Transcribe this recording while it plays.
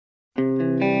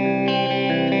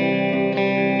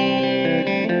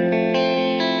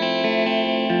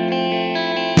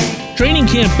Training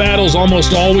camp battles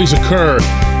almost always occur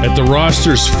at the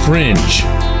roster's fringe.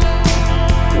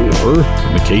 Or,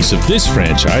 in the case of this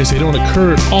franchise, they don't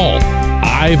occur at all.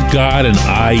 I've got an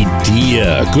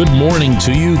idea. Good morning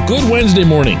to you. Good Wednesday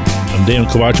morning. I'm Dan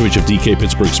Kovacevic of DK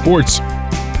Pittsburgh Sports.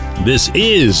 This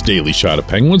is Daily Shot of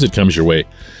Penguins. It comes your way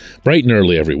bright and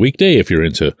early every weekday. If you're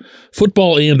into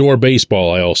football and or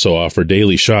baseball, I also offer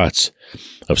daily shots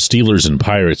of Steelers and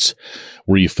Pirates,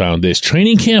 where you found this.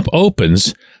 Training camp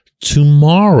opens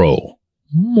tomorrow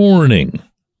morning,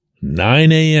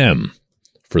 9 a.m.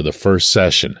 for the first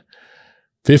session.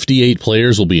 58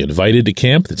 players will be invited to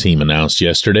camp, the team announced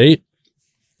yesterday.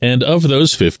 And of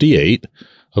those 58,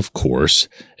 of course,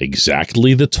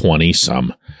 exactly the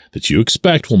 20-some that you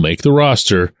expect will make the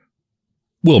roster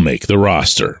will make the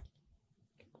roster.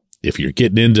 If you're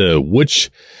getting into which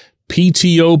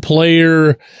PTO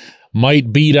player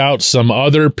might beat out some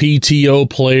other PTO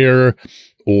player,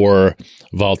 or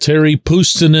Valtteri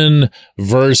Puustinen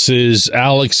versus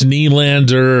Alex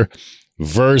Nylander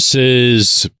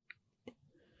versus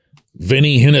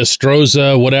Vinny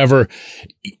Hinostroza, whatever,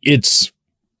 it's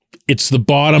the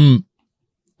bottom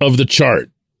of the chart.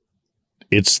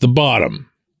 It's the bottom.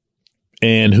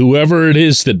 And whoever it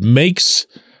is that makes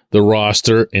the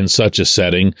roster in such a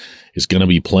setting is going to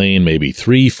be playing maybe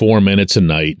 3-4 minutes a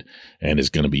night and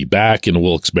is going to be back in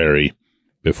Wilkes-Barre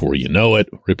before you know it,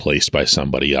 replaced by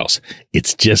somebody else.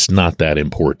 It's just not that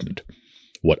important.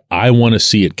 What I want to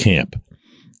see at camp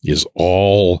is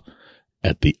all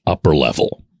at the upper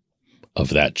level of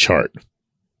that chart.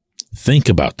 Think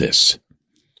about this.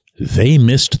 They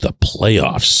missed the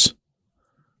playoffs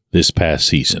this past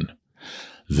season.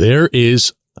 There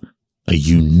is a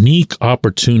unique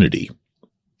opportunity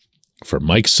for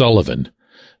Mike Sullivan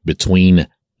between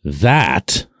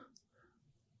that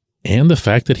and the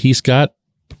fact that he's got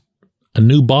a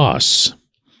new boss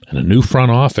and a new front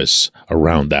office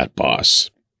around that boss.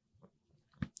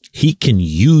 He can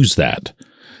use that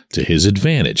to his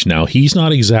advantage. Now, he's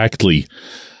not exactly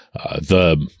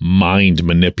the mind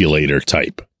manipulator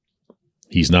type.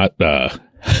 He's not, I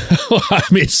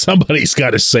mean, somebody's got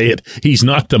to say it. He's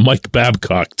not the Mike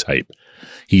Babcock type.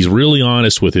 He's really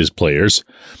honest with his players.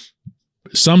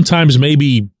 Sometimes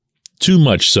maybe too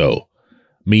much so,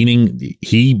 meaning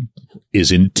he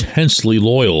is intensely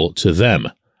loyal to them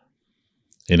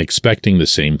and expecting the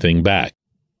same thing back.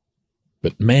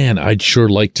 But man, I'd sure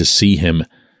like to see him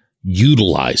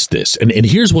utilize this. And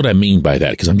here's what I mean by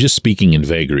that, because I'm just speaking in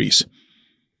vagaries.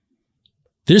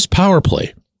 There's power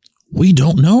play. We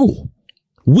don't know.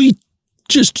 We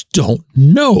just don't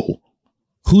know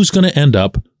who's going to end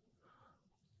up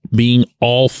being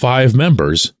all 5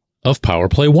 members of Power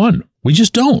Play 1. We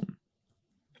just don't.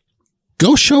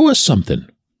 Go show us something.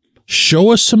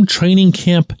 Show us some training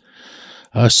camp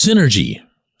synergy.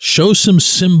 Show some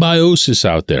symbiosis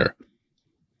out there.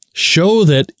 Show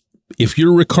that if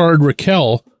you're Rickard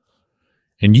Rakell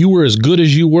and you were as good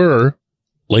as you were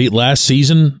late last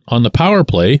season on the power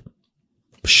play,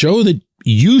 show that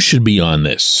you should be on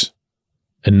this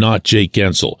and not Jake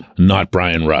Gensel, not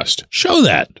Brian Rust. Show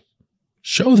that.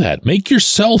 Show that. Make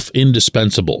yourself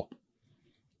indispensable.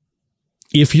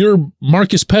 If you're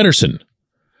Marcus Pettersson,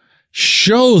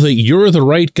 show that you're the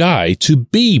right guy to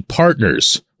be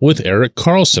partners with Erik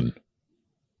Karlsson.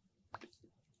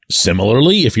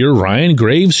 Similarly, if you're Ryan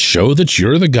Graves, show that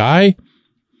you're the guy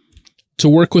to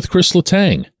work with Chris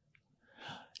Letang.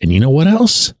 And you know what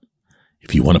else?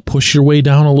 If you want to push your way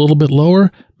down a little bit lower,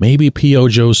 maybe P.O.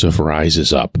 Joseph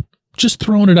rises up. Just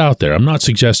throwing it out there. I'm not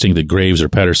suggesting that Graves or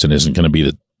Pettersson isn't going to be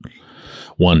the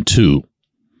 1-2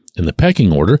 in the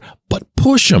pecking order, but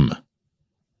push him.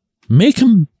 Make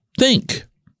him think.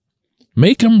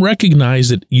 Make him recognize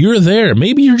that you're there.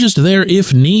 Maybe you're just there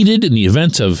if needed in the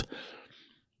event of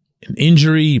an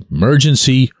injury,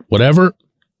 emergency, whatever.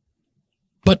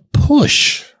 But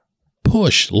push.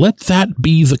 Let that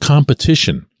be the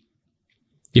competition.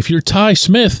 If you're Ty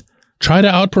Smith, try to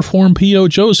outperform P.O.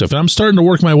 Joseph. And I'm starting to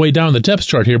work my way down the depth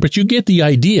chart here, but you get the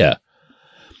idea.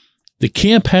 The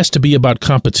camp has to be about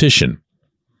competition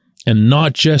and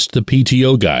not just the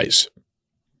PTO guys.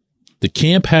 The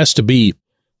camp has to be,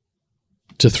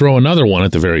 to throw another one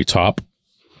at the very top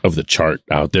of the chart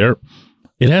out there,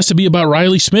 it has to be about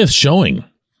Riley Smith showing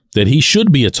that he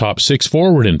should be a top 6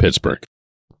 forward in Pittsburgh,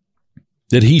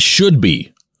 that he should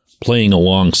be playing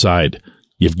alongside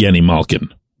Evgeny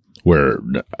Malkin, where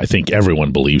I think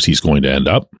everyone believes he's going to end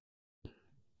up.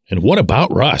 And what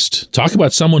about Rust? Talk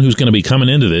about someone who's going to be coming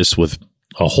into this with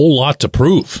a whole lot to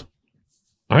prove.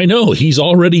 I know he's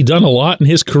already done a lot in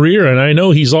his career, and I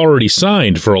know he's already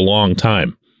signed for a long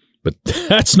time, but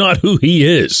that's not who he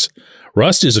is.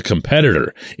 Rust is a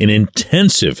competitor, an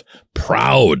intensive,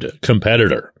 proud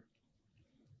competitor.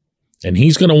 And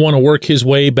he's going to want to work his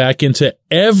way back into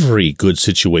every good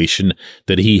situation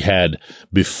that he had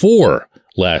before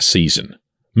last season,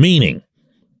 meaning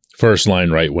first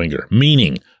line right winger,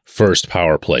 meaning first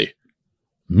power play,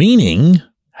 meaning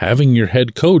having your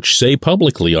head coach say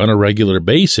publicly on a regular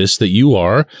basis that you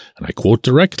are, and I quote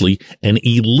directly, an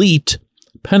elite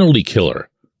penalty killer.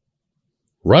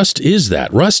 Rust is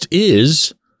that. Rust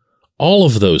is all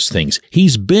of those things.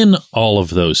 He's been all of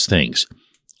those things.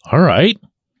 All right.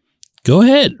 Go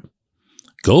ahead.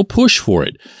 Go push for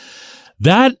it.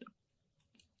 That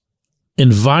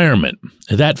environment,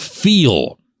 that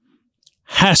feel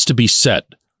has to be set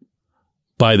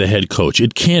by the head coach.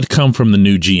 It can't come from the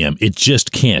new GM. It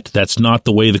just can't. That's not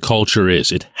the way the culture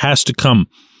is. It has to come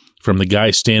from the guy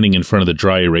standing in front of the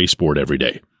dry erase board every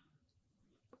day.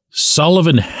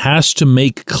 Sullivan has to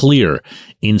make clear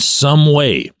in some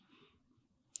way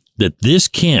that this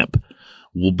camp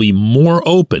will be more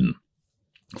open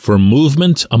for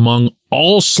movement among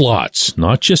all slots,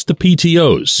 not just the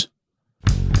PTOs,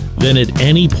 than at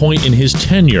any point in his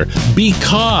tenure,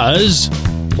 because,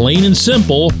 plain and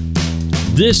simple,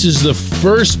 this is the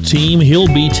first team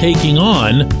he'll be taking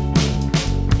on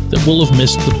that will have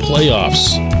missed the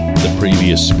playoffs the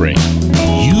previous spring.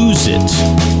 Use it.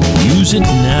 Use it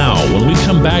now. When we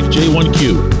come back,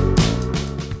 J1Q.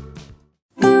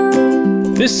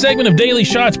 This segment of Daily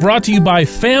Shots brought to you by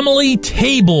Family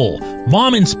Table.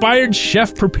 Mom-inspired,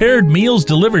 chef-prepared meals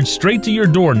delivered straight to your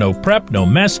door. No prep, no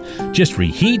mess, just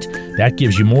reheat. That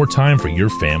gives you more time for your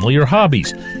family or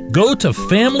hobbies. Go to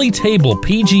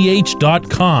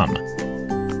FamilyTablePGH.com.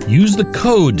 Use the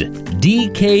code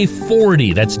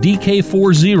DK40, that's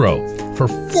DK40, for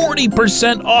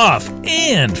 40% off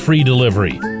and free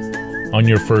delivery on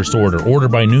your first order. Order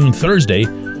by noon Thursday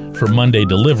for Monday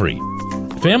delivery.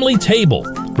 Family Table,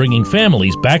 bringing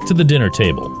families back to the dinner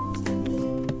table.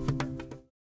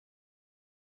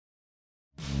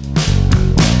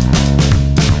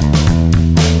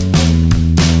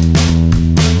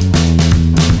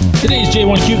 Today's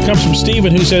J1Q comes from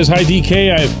Steven, who says, "Hi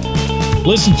DK, I've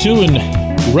listened to and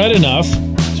read enough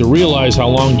to realize how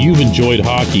long you've enjoyed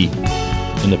hockey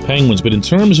and the Penguins, but in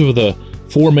terms of the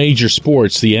four major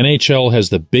sports, the NHL has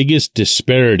the biggest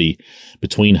disparity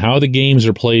between how the games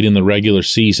are played in the regular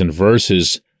season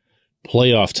versus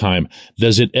playoff time.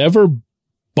 Does it ever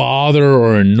bother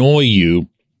or annoy you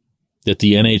that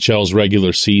the NHL's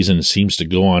regular season seems to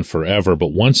go on forever,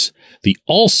 but once the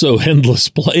also endless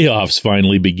playoffs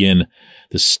finally begin,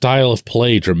 the style of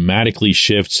play dramatically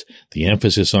shifts, the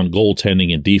emphasis on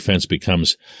goaltending and defense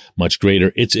becomes much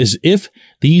greater? It's as if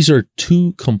these are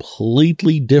two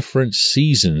completely different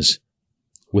seasons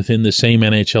within the same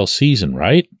NHL season,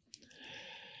 right?"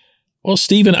 Well,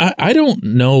 Stephen, I don't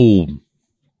know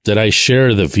that I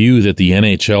share the view that the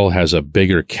NHL has a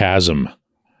bigger chasm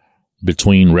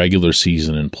between regular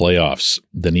season and playoffs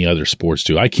than the other sports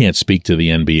do. I can't speak to the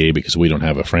NBA because we don't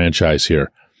have a franchise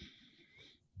here.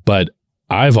 But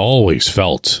I've always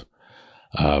felt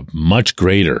a much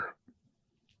greater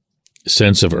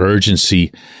sense of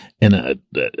urgency and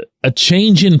a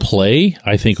change in play,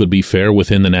 I think, would be fair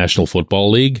within the National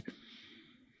Football League.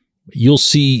 You'll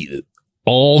see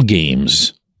all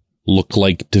games look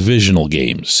like divisional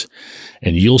games,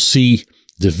 and you'll see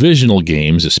divisional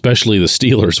games, especially the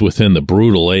Steelers within the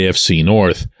brutal AFC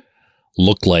North,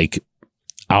 look like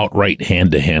outright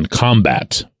hand-to-hand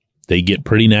combat. They get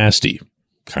pretty nasty,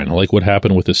 kind of like what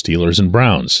happened with the Steelers and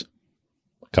Browns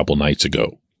a couple nights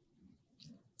ago.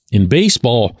 In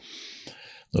baseball,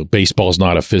 baseball's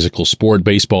not a physical sport.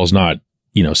 Baseball's not,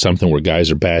 something where guys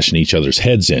are bashing each other's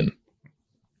heads in.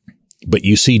 But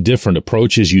you see different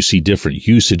approaches. You see different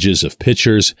usages of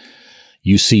pitchers.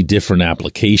 You see different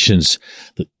applications.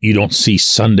 You don't see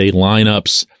Sunday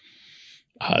lineups.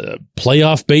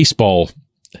 Playoff baseball,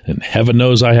 and heaven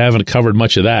knows I haven't covered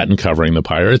much of that in covering the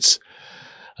Pirates,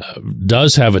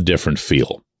 does have a different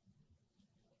feel.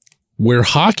 Where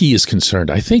hockey is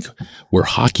concerned, I think where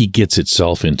hockey gets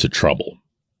itself into trouble,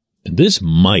 and this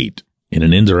might, in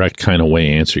an indirect kind of way,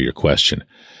 answer your question.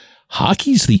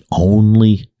 Hockey's the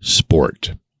only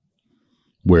sport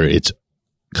where it's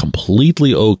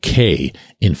completely okay.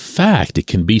 In fact, it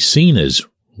can be seen as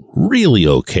really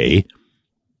okay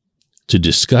to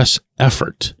discuss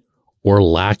effort or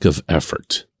lack of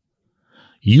effort.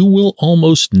 You will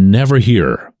almost never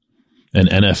hear an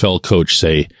NFL coach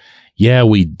say, "Yeah,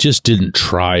 we just didn't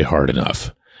try hard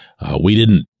enough. We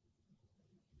didn't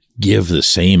give the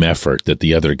same effort that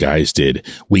the other guys did.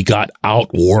 We got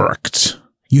outworked."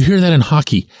 You hear that in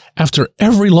hockey after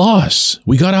every loss.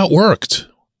 We got outworked.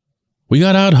 We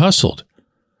got out-hustled.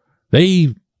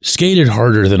 They skated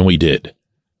harder than we did.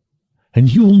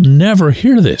 And you will never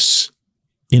hear this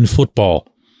in football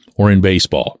or in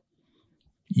baseball.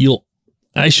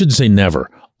 I shouldn't say never,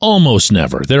 almost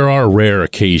never. There are rare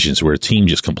occasions where a team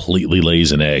just completely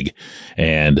lays an egg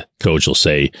and coach will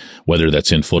say, whether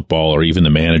that's in football or even the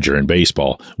manager in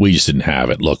baseball, we just didn't have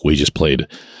it. Look, we just played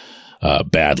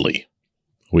badly.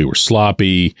 We were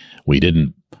sloppy. We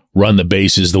didn't run the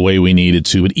bases the way we needed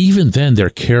to. But even then, they're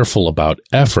careful about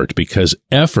effort because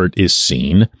effort is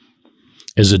seen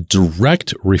as a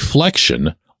direct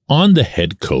reflection on the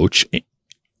head coach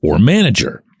or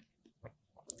manager.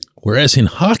 Whereas in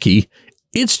hockey,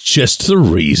 it's just the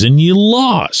reason you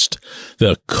lost.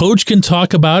 The coach can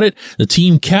talk about it. The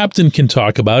team captain can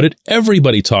talk about it.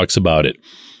 Everybody talks about it.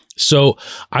 So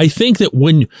I think that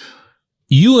when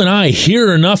you and I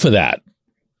hear enough of that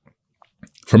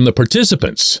from the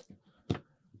participants,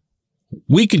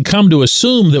 we could come to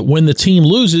assume that when the team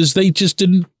loses, they just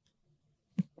didn't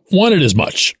want it as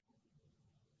much.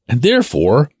 And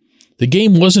therefore, the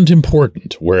game wasn't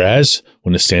important. Whereas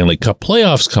when the Stanley Cup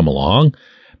playoffs come along,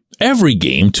 every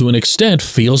game to an extent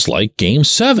feels like Game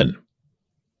 7.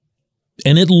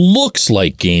 And it looks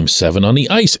like Game 7 on the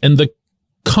ice. And the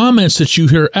comments that you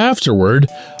hear afterward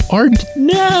are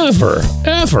never,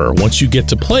 ever, once you get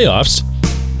to playoffs,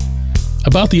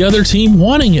 about the other team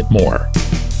wanting it more.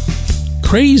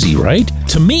 Crazy, right?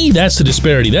 To me, that's the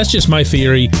disparity. That's just my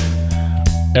theory.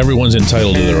 Everyone's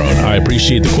entitled to their own. I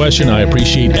appreciate the question. I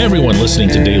appreciate everyone listening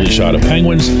to Daily Shot of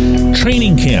Penguins.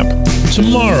 Training camp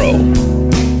tomorrow.